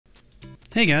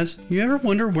Hey guys, you ever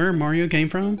wonder where Mario came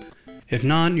from? If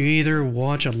not, you either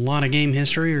watch a lot of game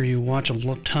history or you watch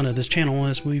a ton of this channel,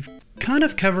 as we've kind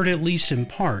of covered at least in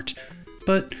part.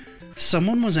 But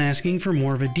someone was asking for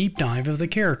more of a deep dive of the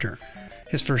character.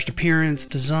 His first appearance,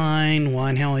 design, why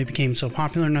and how he became so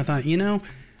popular, and I thought, you know,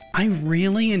 I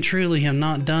really and truly have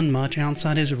not done much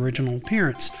outside his original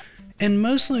appearance, and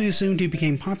mostly assumed he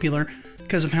became popular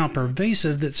because of how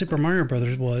pervasive that Super Mario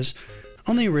Bros. Was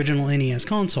on the original NES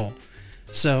console.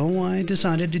 So I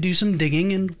decided to do some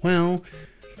digging, and well,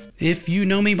 if you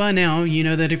know me by now, you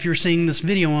know that if you're seeing this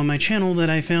video on my channel that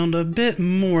I found a bit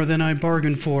more than I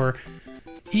bargained for,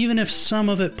 even if some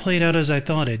of it played out as I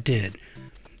thought it did.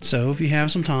 So if you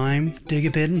have some time, dig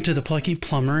a bit into the plucky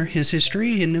Plumber, his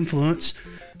history and influence,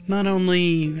 not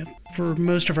only for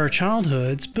most of our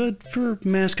childhoods, but for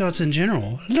mascots in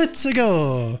general. Let's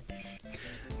go!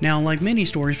 Now, like many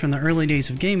stories from the early days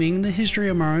of gaming, the history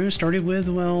of Mario started with,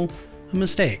 well, a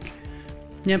mistake.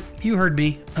 Yep, you heard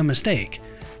me, a mistake.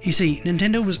 You see,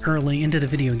 Nintendo was early into the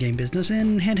video game business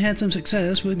and had had some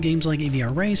success with games like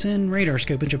EVR Race and Radar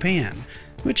Scope in Japan,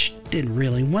 which did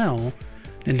really well.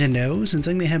 Nintendo,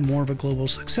 sensing they had more of a global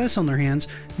success on their hands,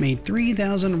 made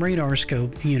 3,000 Radar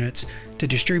Scope units to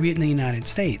distribute in the United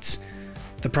States.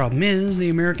 The problem is, the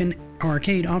American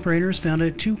arcade operators found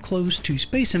it too close to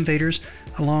Space Invaders,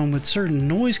 along with certain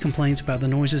noise complaints about the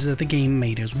noises that the game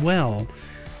made as well.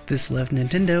 This left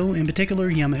Nintendo, in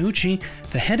particular Yamauchi,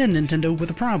 the head of Nintendo, with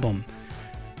a problem.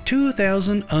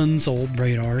 2,000 unsold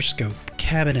Radar Scope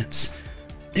cabinets.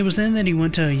 It was then that he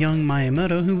went to young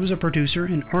Miyamoto, who was a producer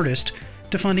and artist,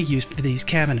 to find a use for these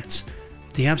cabinets.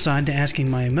 The upside to asking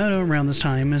Miyamoto around this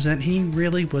time is that he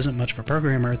really wasn't much of a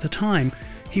programmer at the time.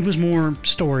 He was more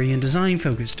story and design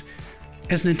focused.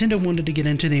 As Nintendo wanted to get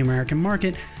into the American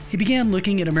market, he began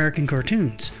looking at American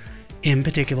cartoons, in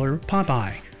particular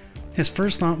Popeye. His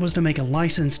first thought was to make a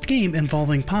licensed game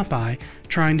involving Popeye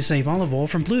trying to save Olive Oyl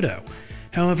from Pluto.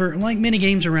 However, like many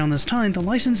games around this time, the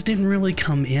license didn't really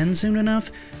come in soon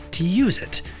enough to use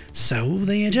it. So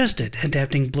they adjusted,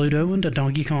 adapting Pluto into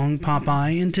Donkey Kong,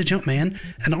 Popeye into Jumpman,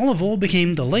 and Olive Oyl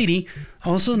became the lady,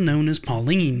 also known as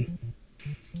Pauline.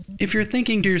 If you're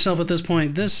thinking to yourself at this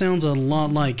point, this sounds a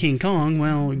lot like King Kong,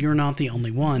 well, you're not the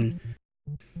only one.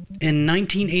 In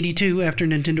 1982, after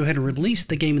Nintendo had released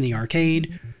the game in the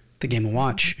arcade, the Game &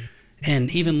 Watch,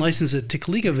 and even licensed it to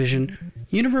ColecoVision,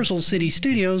 Universal City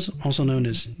Studios, also known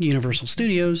as Universal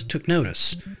Studios, took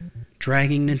notice,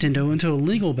 dragging Nintendo into a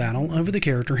legal battle over the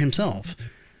character himself.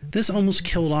 This almost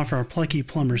killed off our plucky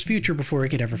Plumber's future before he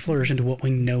could ever flourish into what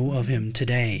we know of him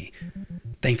today.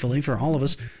 Thankfully for all of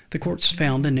us, the courts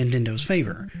found in Nintendo's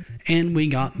favor, and we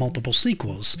got multiple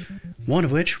sequels, one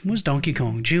of which was Donkey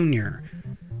Kong Jr.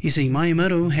 You see,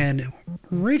 Miyamoto had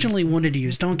originally wanted to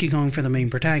use Donkey Kong for the main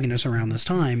protagonist around this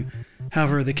time.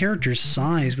 However, the character's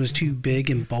size was too big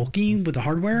and bulky with the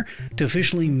hardware to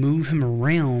officially move him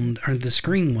around the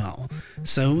screen well,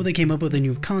 so they came up with a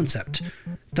new concept,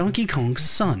 Donkey Kong's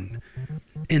son.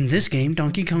 In this game,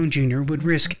 Donkey Kong Jr. would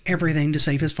risk everything to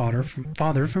save his father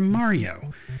from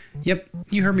Mario. Yep,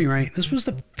 you heard me right, this was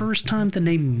the first time the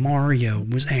name Mario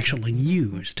was actually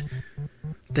used.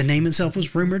 The name itself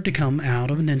was rumored to come out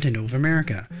of Nintendo of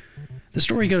America. The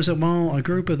story goes that while a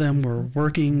group of them were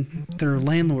working, their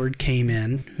landlord came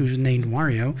in, who's named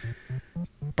Wario,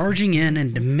 barging in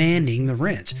and demanding the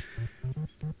rent.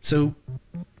 So,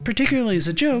 particularly as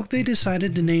a joke, they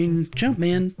decided to name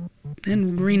Jumpman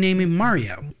and rename him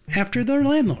Mario, after their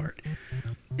landlord.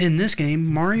 In this game,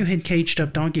 Mario had caged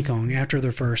up Donkey Kong after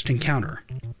their first encounter.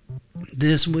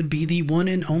 This would be the one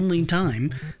and only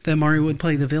time that Mario would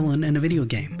play the villain in a video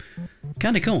game.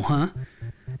 Kinda cool, huh?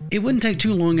 It wouldn't take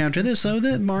too long after this, though,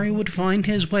 that Mario would find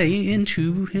his way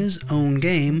into his own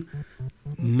game,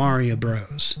 Mario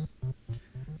Bros.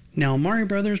 Now, Mario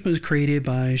Bros. Was created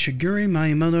by Shigeru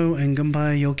Miyamoto and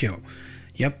Gunpei Yokoi.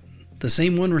 Yep, the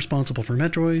same one responsible for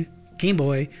Metroid, Game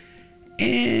Boy,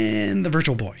 and the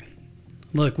Virtual Boy.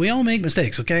 Look, we all make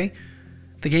mistakes, okay?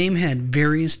 The game had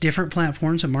various different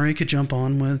platforms that Mario could jump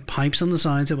on with pipes on the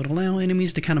sides that would allow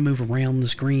enemies to kind of move around the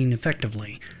screen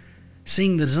effectively.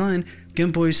 Seeing the design,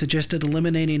 Game Boy suggested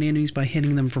eliminating enemies by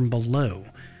hitting them from below.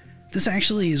 This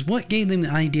actually is what gave them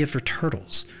the idea for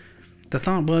turtles. The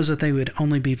thought was that they would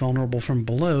only be vulnerable from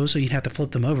below, so you'd have to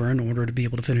flip them over in order to be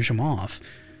able to finish them off.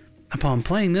 Upon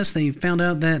playing this, they found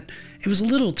out that it was a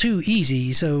little too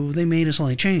easy, so they made a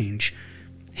slight change.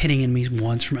 Hitting enemies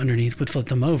once from underneath would flip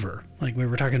them over, like we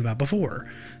were talking about before.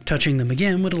 Touching them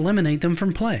again would eliminate them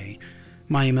from play.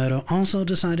 Miyamoto also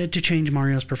decided to change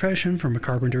Mario's profession from a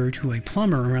carpenter to a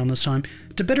plumber around this time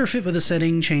to better fit with the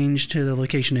setting change to the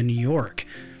location in New York.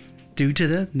 Due to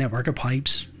the network of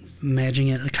pipes imagining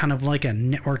it kind of like a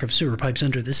network of sewer pipes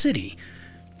under the city.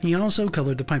 He also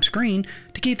colored the pipes green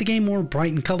to keep the game more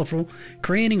bright and colorful,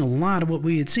 creating a lot of what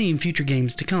we had seen in future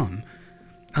games to come.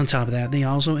 On top of that, they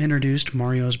also introduced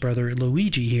Mario's brother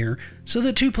Luigi here, so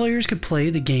that two players could play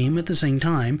the game at the same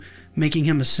time, making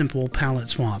him a simple palette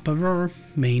swap of our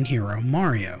main hero,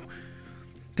 Mario.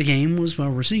 The game was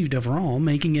well received overall,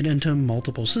 making it into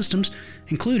multiple systems,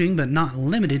 including but not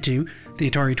limited to the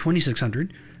Atari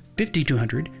 2600,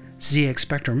 5200, ZX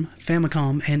Spectrum,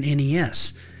 Famicom, and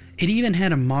NES. It even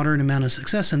had a moderate amount of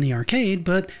success in the arcade,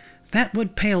 but that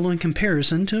would pale in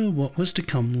comparison to what was to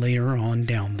come later on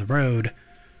down the road.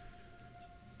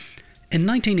 In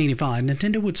 1985,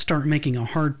 Nintendo would start making a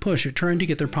hard push at trying to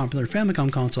get their popular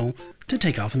Famicom console to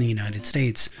take off in the United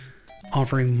States,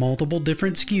 offering multiple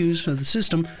different SKUs of the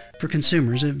system for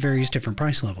consumers at various different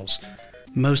price levels.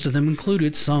 Most of them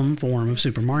included some form of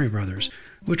Super Mario Bros.,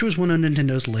 which was one of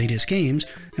Nintendo's latest games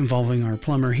involving our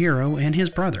plumber hero and his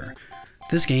brother.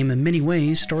 This game in many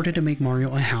ways started to make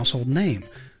Mario a household name,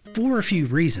 for a few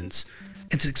reasons.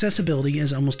 Its accessibility,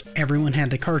 as almost everyone had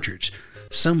the cartridge.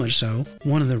 So much so,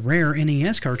 one of the rare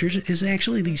NES cartridges is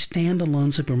actually the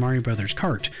standalone Super Mario Bros.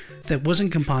 Cart that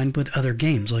wasn't combined with other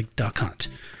games like Duck Hunt.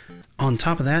 On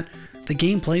top of that, the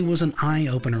gameplay was an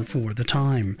eye-opener for the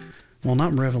time. While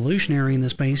not revolutionary in the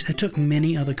space, it took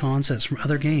many of the concepts from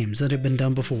other games that had been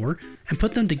done before and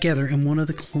put them together in one of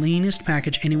the cleanest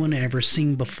package anyone had ever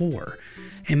seen before,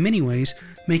 in many ways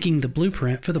making the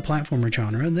blueprint for the platformer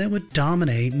genre that would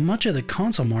dominate much of the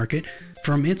console market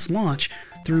from its launch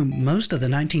through most of the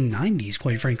 1990s,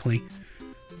 quite frankly.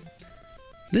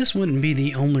 This wouldn't be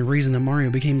the only reason that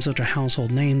Mario became such a household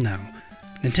name, though.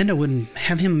 Nintendo would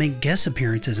have him make guest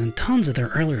appearances in tons of their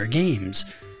earlier games.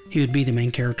 He would be the main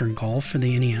character in Golf for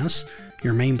the NES,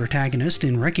 your main protagonist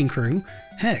in Wrecking Crew.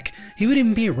 Heck, he would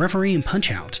even be a referee in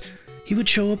Punch-Out! He would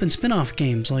show up in spin-off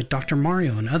games like Dr.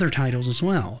 Mario and other titles as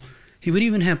well. He would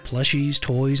even have plushies,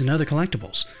 toys, and other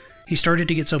collectibles. He started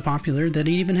to get so popular that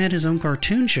he even had his own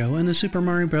cartoon show in the Super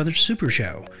Mario Bros. Super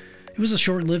Show. It was a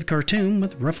short-lived cartoon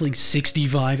with roughly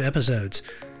 65 episodes.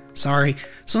 Sorry,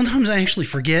 sometimes I actually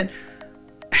forget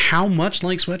how much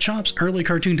like Sweatshop's early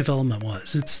cartoon development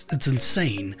was. It's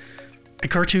insane. A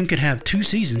cartoon could have 2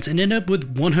 seasons and end up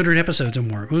with 100 episodes or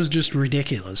more. It was just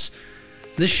ridiculous.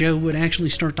 This show would actually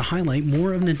start to highlight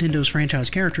more of Nintendo's franchise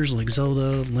characters like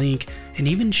Zelda, Link, and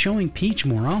even showing Peach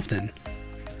more often.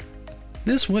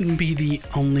 This wouldn't be the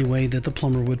only way that the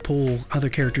Plumber would pull other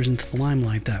characters into the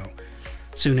limelight, though.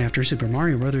 Soon after Super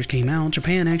Mario Bros. Came out,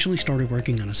 Japan actually started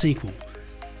working on a sequel.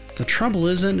 The trouble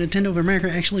is that Nintendo of America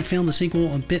actually found the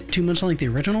sequel a bit too much like the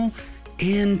original,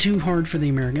 and too hard for the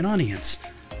American audience.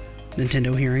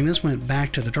 Nintendo, hearing this, went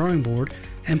back to the drawing board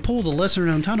and pulled a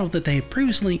lesser-known title that they had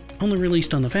previously only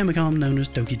released on the Famicom known as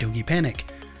Doki Doki Panic.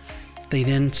 They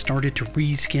then started to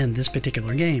reskin this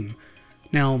particular game.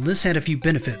 Now, this had a few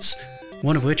benefits,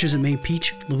 one of which is it made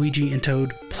Peach, Luigi, and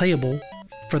Toad playable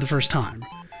for the first time.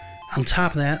 On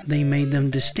top of that, they made them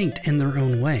distinct in their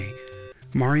own way.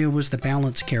 Mario was the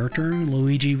balanced character,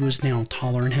 Luigi was now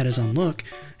taller and had his own look,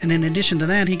 and in addition to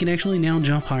that, he could actually now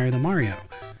jump higher than Mario.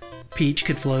 Peach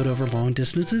could float over long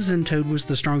distances, and Toad was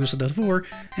the strongest of the four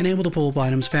and able to pull up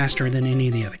items faster than any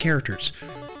of the other characters.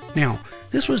 Now,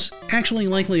 this was actually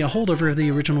likely a holdover of the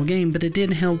original game, but it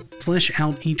did help flesh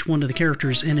out each one of the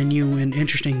characters in a new and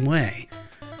interesting way.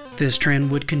 This trend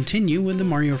would continue with the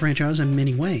Mario franchise in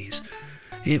many ways.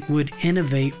 It would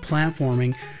innovate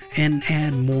platforming and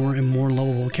add more and more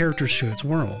lovable characters to its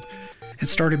world. It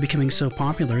started becoming so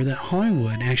popular that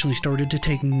Hollywood actually started to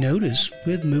take notice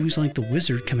with movies like The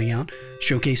Wizard coming out,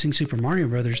 showcasing Super Mario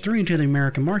Bros. 3 into the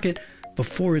American market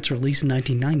before its release in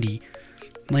 1990.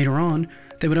 Later on,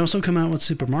 they would also come out with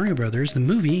Super Mario Bros. The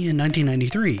movie in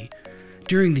 1993,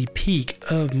 during the peak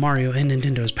of Mario and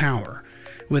Nintendo's power,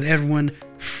 with everyone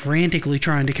frantically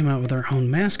trying to come out with their own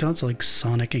mascots like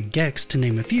Sonic and Gex, to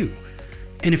name a few.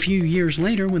 And a few years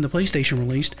later, when the PlayStation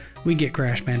released, we get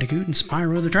Crash Bandicoot and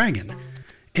Spyro the Dragon.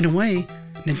 In a way,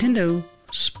 Nintendo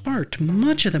sparked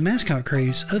much of the mascot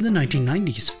craze of the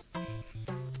 1990s.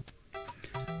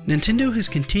 Nintendo has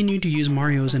continued to use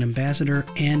Mario as an ambassador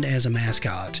and as a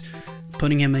mascot,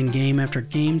 putting him in game after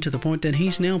game to the point that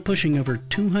he's now pushing over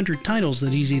 200 titles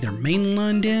that he's either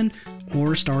mainlined in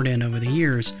or starred in over the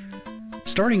years.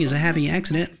 Starting as a happy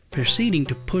accident, proceeding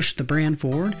to push the brand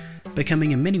forward,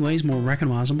 becoming in many ways more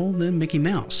recognizable than Mickey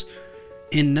Mouse.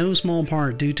 In no small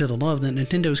part due to the love that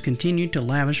Nintendo's continued to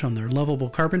lavish on their lovable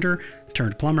carpenter,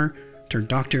 turned plumber, turned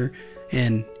doctor,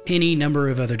 and any number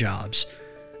of other jobs.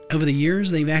 Over the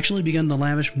years, they've actually begun to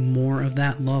lavish more of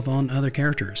that love on other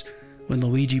characters, with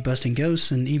Luigi busting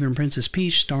ghosts and even Princess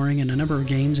Peach starring in a number of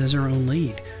games as her own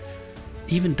lead.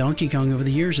 Even Donkey Kong over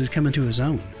the years has come into his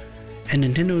own, and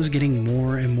Nintendo is getting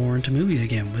more and more into movies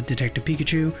again with Detective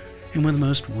Pikachu and with the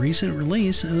most recent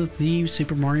release of the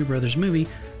Super Mario Bros. Movie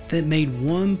that made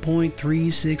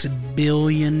 $1.36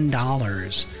 billion,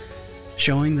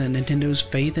 showing that Nintendo's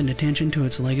faith and attention to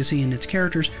its legacy and its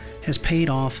characters has paid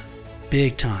off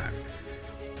big time.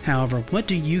 However, what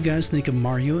do you guys think of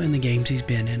Mario and the games he's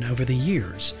been in over the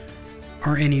years?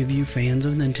 Are any of you fans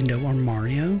of Nintendo or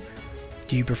Mario?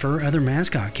 Do you prefer other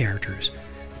mascot characters?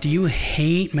 Do you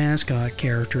hate mascot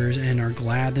characters and are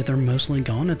glad that they're mostly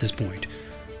gone at this point?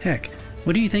 Heck,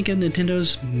 what do you think of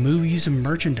Nintendo's movies and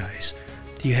merchandise?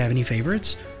 Do you have any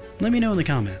favorites? Let me know in the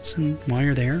comments, and while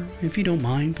you're there, if you don't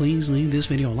mind, please leave this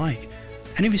video a like.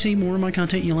 And if you see more of my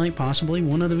content you like, possibly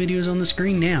one of the videos on the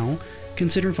screen now,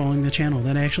 consider following the channel.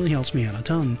 That actually helps me out a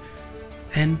ton.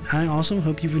 And I also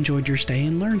hope you've enjoyed your stay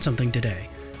and learned something today.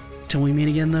 Till we meet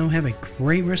again though, have a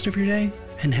great rest of your day,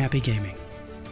 and happy gaming.